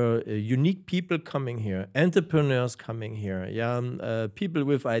unique people coming here, entrepreneurs coming here, people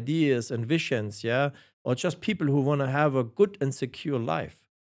with ideas and visions, or just people who want to have a good and secure life.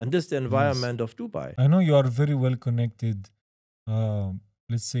 And this is the environment of Dubai. I know you are very well connected,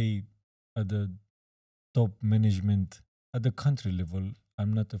 let's say, at the top management, at the country level.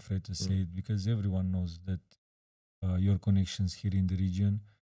 I'm not afraid to say it because everyone knows that your connections here in the region.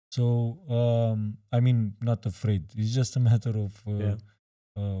 So, I mean, not afraid. It's just a matter of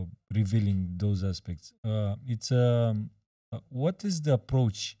revealing those aspects. What is the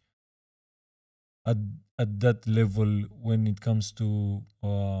approach at that level when it comes to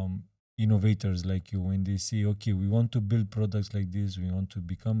innovators like you, when they say, okay, we want to build products like this, we want to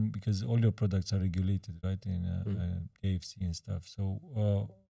become, because all your products are regulated, right, in KFC and stuff. So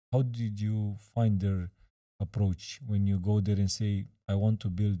how did you find their approach when you go there and say, I want to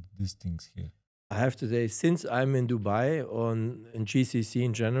build these things here? I have to say, since I'm in Dubai, in GCC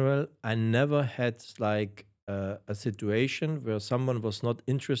in general, I never had like a situation where someone was not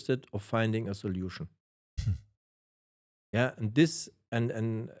interested of finding a solution. Yeah, and this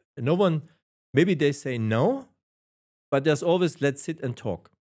and no one, maybe they say no, but there's always let's sit and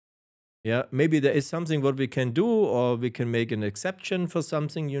talk. Yeah, maybe there is something what we can do, or we can make an exception for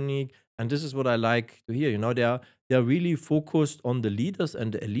something unique. And this is what I like to hear. You know, they are really focused on the leaders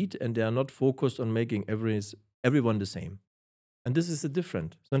and the elite, and they are not focused on making everyone the same. And this is a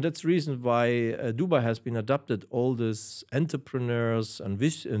different. So that's the reason why Dubai has been adopted all these entrepreneurs and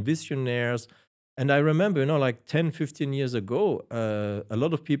visionaries. And I remember, like 10, 15 years ago, a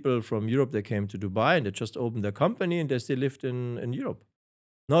lot of people from Europe, they came to Dubai and they just opened their company and they still lived in Europe.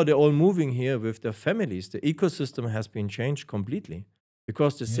 Now they're all moving here with their families. The ecosystem has been changed completely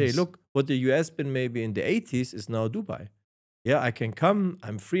because they say, look, what the US been maybe in the 80s is now Dubai. Yeah, I can come.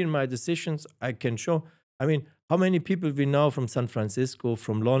 I'm free in my decisions. I can show. I mean, how many people we know from San Francisco,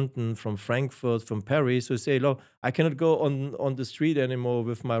 from London, from Frankfurt, from Paris who say, look, I cannot go on the street anymore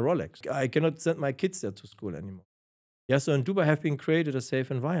with my Rolex. I cannot send my kids there to school anymore. Yeah, so in Dubai have been created a safe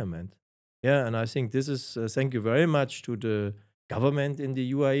environment. Yeah, and I think this is, thank you very much to the government in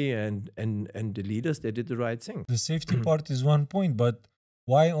the UAE and the leaders. They did the right thing. The safety part is one point, but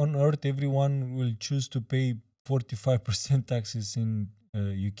why on earth everyone will choose to pay 45% taxes in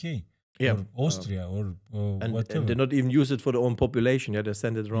UK? Yeah. Or Austria or whatever. And they not even use it for their own population. Yeah, they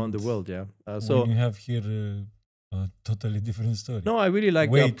send it around the world. Yeah. So when you have here a totally different story. No, I really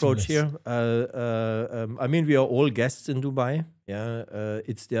like the approach here. I mean, we are all guests in Dubai. Yeah,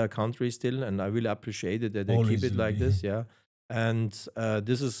 it's their country still, and I really appreciate it that they keep it like this. Yeah, and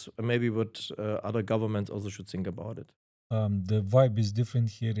this is maybe what other governments also should think about it. The vibe is different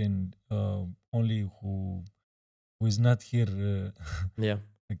here, and only who is not here. Yeah.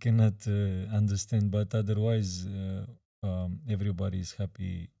 I cannot understand, but otherwise, everybody is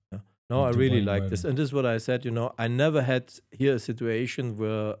happy. Yeah. No, I really like this. And this is what I said, I never had here a situation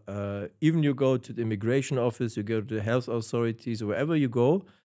where even you go to the immigration office, you go to the health authorities, wherever you go,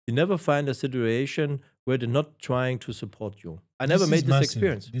 you never find a situation where they're not trying to support you. I never made this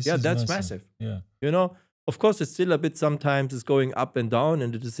experience. Yeah, that's massive. Yeah. Of course, it's still a bit sometimes it's going up and down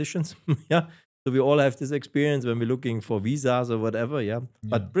in the decisions. Yeah. So we all have this experience when we're looking for visas or whatever, yeah.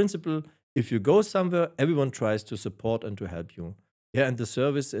 But principle, if you go somewhere, everyone tries to support and to help you. Yeah, and the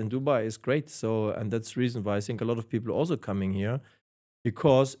service in Dubai is great. So, and that's the reason why I think a lot of people are also coming here,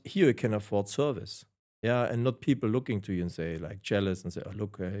 because here you can afford service. Yeah, and not people looking to you and say, like, jealous and say, oh,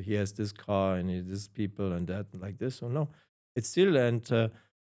 look, he has this car and he has this people and that, and like this. So, no, it's still, and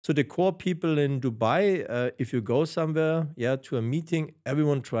so the core people in Dubai, if you go somewhere, to a meeting,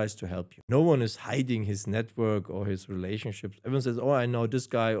 everyone tries to help you. No one is hiding his network or his relationships. Everyone says, oh, I know this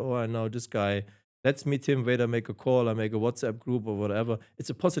guy, oh, I know this guy. Let's meet him, wait, I make a call, I make a WhatsApp group or whatever.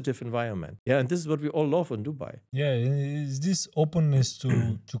 It's a positive environment. Yeah, and this is what we all love in Dubai. Yeah, is this openness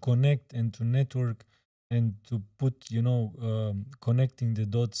to connect and to network and to put, connecting the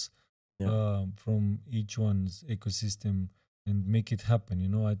dots from each one's ecosystem and make it happen.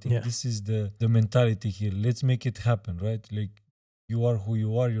 I think this is the mentality here. Let's make it happen, right? Like, you are who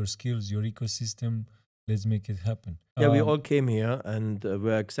you are, your skills, your ecosystem. let's make it happen. Yeah, we all came here and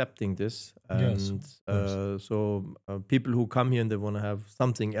we're accepting this. Yes, And of so people who come here and they want to have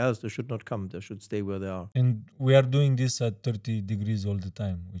something else, they should not come. They should stay where they are. And we are doing this at 30 degrees all the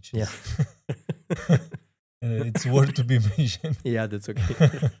time, which is it's worth to be mentioned. Yeah, that's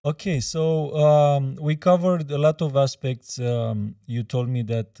okay. Okay, so we covered a lot of aspects. You told me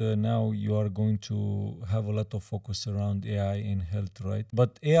that now you are going to have a lot of focus around AI in health, right?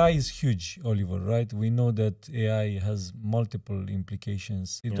 But AI is huge, Oliver, right? We know that AI has multiple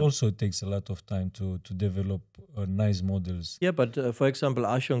implications. It also takes a lot of time to develop nice models. Yeah, but for example,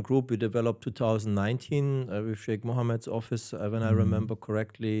 Ashon Group, we developed 2019 with Sheikh Mohammed's office, when I remember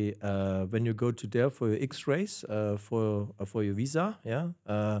correctly. When you go to there for your X-rays, for your visa,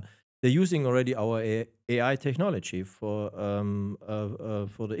 they're using already our AI technology for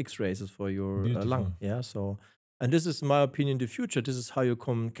the X-rays for your lung. Yeah, so. And this is, in my opinion, the future. This is how you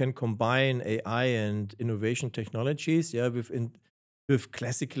can combine AI and innovation technologies, with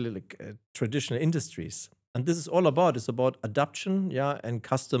classical, traditional industries. And this is all about. It's about adoption, and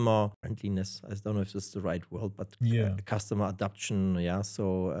customer friendliness. I don't know if this is the right word, but customer adoption,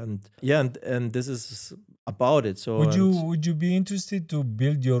 So and this is about it. So would you be interested to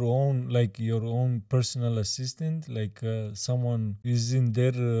build your own personal assistant, like someone is in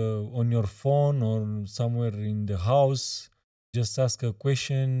there on your phone or somewhere in the house, just ask a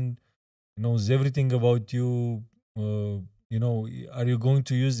question, knows everything about you. Are you going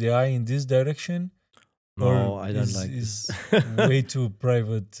to use AI in this direction? No, I don't like this. Way too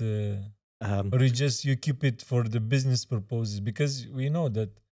private, or you keep it for the business purposes, because we know that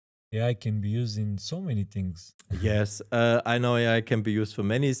AI can be used in so many things. Yes, I know AI can be used for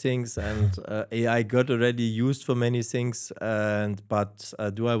many things, and AI got already used for many things. But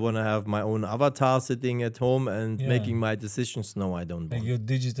do I want to have my own avatar sitting at home and making my decisions? No, I don't want. Like your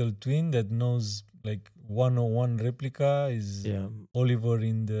digital twin that knows, like 101 replica is Oliver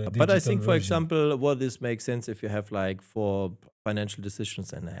in the digital But I think, for version. example, what this makes sense if you have like for financial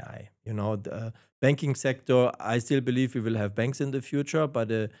decisions and AI. The banking sector, I still believe we will have banks in the future, but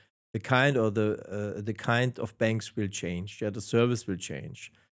the kind of banks will change. Yeah, the service will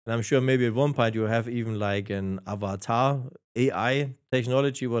change. And I'm sure maybe at one point you have even like an avatar, AI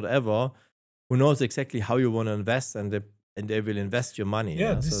technology, whatever, who knows exactly how you want to invest, and they will invest your money.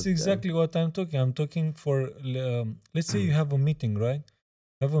 Yeah, this is exactly what I'm talking. I'm talking for, let's say you have a meeting, right?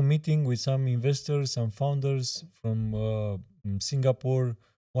 Have a meeting with some investors, some founders from Singapore.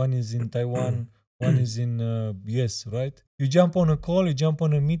 One is in Taiwan. One is in US, right? You jump on a call, you jump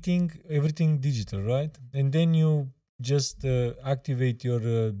on a meeting, everything digital, right? And then you just activate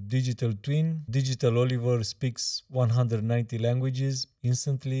your digital twin. Digital Oliver speaks 190 languages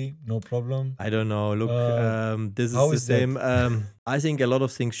instantly, no problem. I don't know. Look, this is the same. I think a lot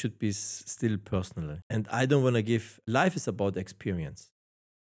of things should be still personal. And I don't want to give... Life is about experience.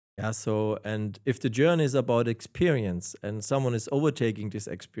 Yeah, so, and if the journey is about experience and someone is overtaking this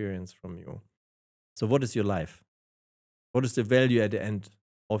experience from you, so what is your life? What is the value at the end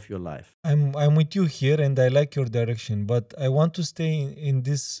of your life? I'm with you here, and I like your direction, but I want to stay in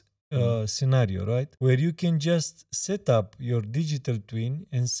this scenario, right? Where you can just set up your digital twin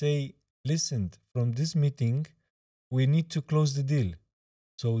and say, listen, from this meeting, we need to close the deal.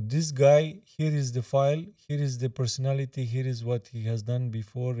 So this guy, here is the file, here is the personality, here is what he has done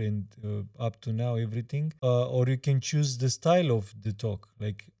before and up to now, everything. Or you can choose the style of the talk,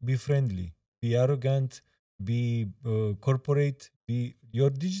 like be friendly, be arrogant, be corporate, be your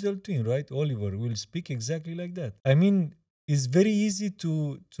digital twin, right? Oliver will speak exactly like that. I mean, it's very easy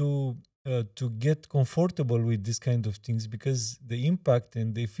to get comfortable with this kind of things, because the impact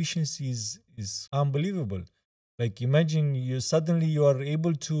and the efficiency is unbelievable. Like imagine you are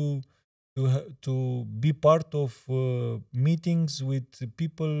able to be part of meetings with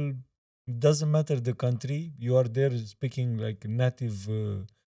people. Doesn't matter the country, you are there speaking like a native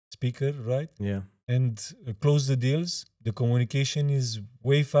speaker, right? Yeah. And close the deals. The communication is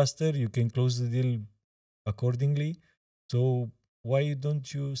way faster. You can close the deal accordingly. So why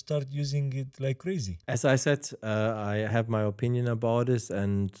don't you start using it like crazy? As I said, I have my opinion about this,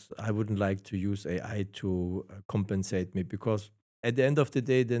 and I wouldn't like to use AI to compensate me, because at the end of the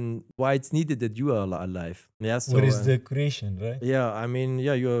day, then why it's needed that you are alive? Yeah. So, what is the creation, right? Yeah, I mean,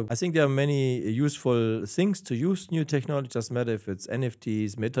 I think there are many useful things to use new technology. Doesn't matter if it's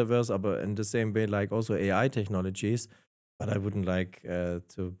NFTs, metaverse, but in the same way, like also AI technologies. But I wouldn't like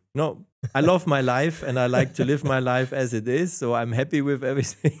to. No, I love my life and I like to live my life as it is. So I'm happy with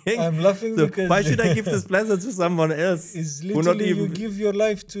everything. I'm laughing So because why should I give this pleasure to someone else? it's who not literally you even- give your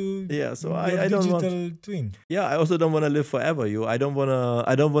life to Yeah, so your I don't digital want. twin. Yeah, I also don't want to live forever. I don't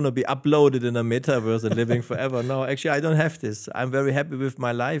want to be uploaded in a metaverse and living forever. No, actually, I don't have this. I'm very happy with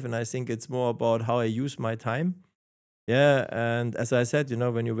my life, and I think it's more about how I use my time. Yeah, and as I said,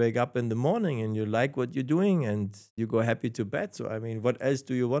 when you wake up in the morning and you like what you're doing and you go happy to bed. So, I mean, what else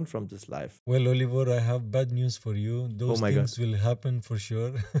do you want from this life? Well, Oliver, I have bad news for you. Those my things will happen for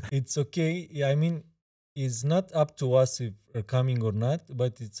sure. It's okay. Yeah, I mean, it's not up to us if are coming or not,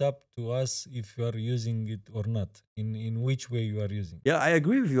 but it's up to us if you are using it or not, in which way you are using. Yeah, I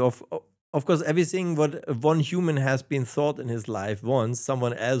agree with you. Of course, everything what one human has been thought in his life once,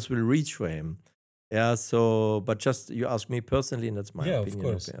 someone else will reach for him. Yeah, so, but just you ask me personally, and that's my Yeah, opinion.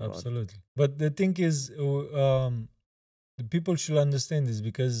 of course, about it. absolutely. But the thing is, the people should understand this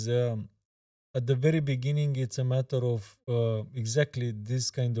because at the very beginning, it's a matter of exactly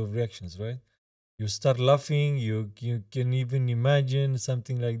this kind of reactions, right? You start laughing, you can even imagine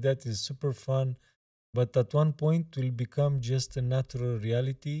something like that is super fun, but at one point will become just a natural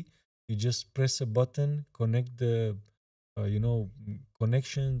reality. You just press a button, connect the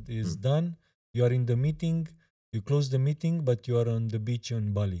connection is done. You are in the meeting, you close the meeting, but you are on the beach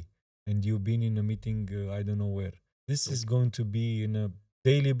in Bali and you've been in a meeting I don't know where. This is going to be in a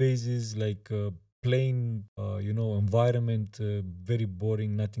daily basis, like plain environment, very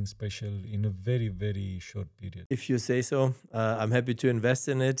boring, nothing special, in a very, very short period. If you say so, I'm happy to invest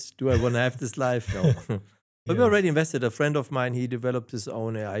in it. Do I want to have this life? No. But we Yes. already invested. A friend of mine, he developed his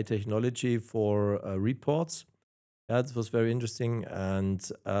own AI technology for reports. That was very interesting. And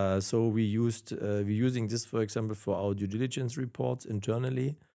so we're using this, for example, for our due diligence reports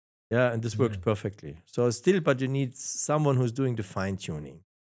internally. Yeah, and this works perfectly. So still, but you need someone who's doing the fine tuning.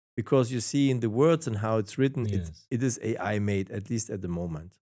 Because you see in the words and how it's written, Yes. it is AI made, at least at the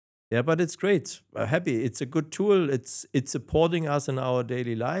moment. Yeah, but it's great. Happy. It's a good tool. It's supporting us in our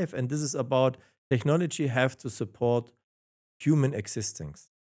daily life. And this is about technology have to support human existence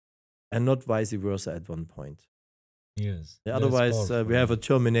and not vice versa at one point. Yes. Yeah, That's otherwise, powerful, we have a man.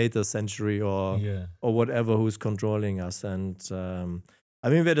 Terminator century or whatever who's controlling us. And I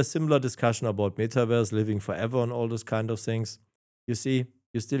mean, we had a similar discussion about metaverse, living forever and all those kind of things. You see,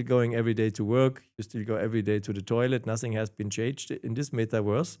 you're still going every day to work. You still go every day to the toilet. Nothing has been changed in this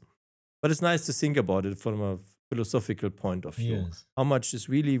metaverse. But it's nice to think about it from a philosophical point of view. Yes. How much this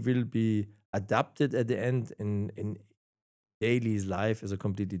really will be adapted at the end in daily life is a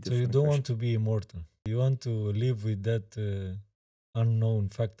completely So different you don't question. want to be immortal. You want to live with that unknown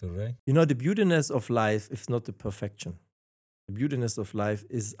factor, right? The beautiness of life is not the perfection. The beautiness of life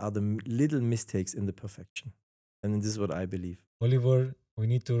are the little mistakes in the perfection. And this is what I believe. Oliver, we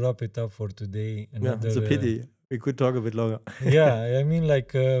need to wrap it up for today. Yeah, it's a pity. We could talk a bit longer. Yeah, I mean,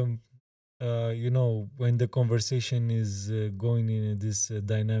 like, when the conversation is going in this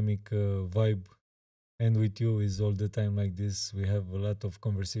dynamic vibe, and with you is all the time like this. We have a lot of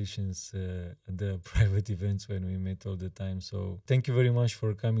conversations at the private events when we meet all the time. So thank you very much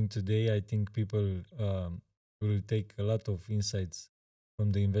for coming today. I think people will take a lot of insights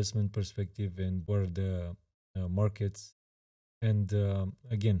from the investment perspective and where the markets. And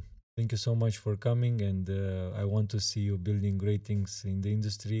again, thank you so much for coming. And I want to see you building great things in the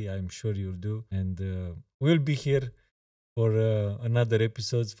industry. I'm sure you'll do. And we'll be here for another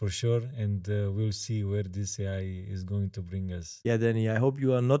episodes for sure, and we'll see where this AI is going to bring us. Yeah, Danny, I hope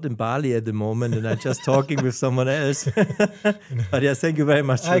you are not in Bali at the moment and are just talking with someone else. But yeah, thank you very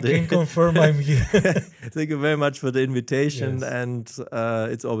much. I can confirm I'm here. Thank you very much for the invitation, Yes. and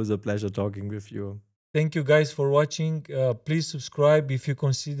it's always a pleasure talking with you. Thank you guys for watching. Please subscribe if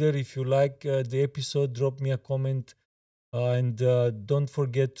you like the episode. Drop me a comment. And don't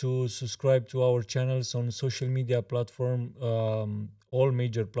forget to subscribe to our channels on social media platform, all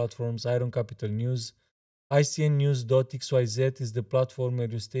major platforms, Helion Capital News. ICNnews.xyz is the platform where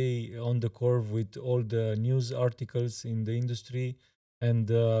you stay on the curve with all the news articles in the industry. And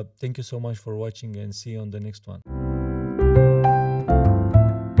thank you so much for watching, and see you on the next one.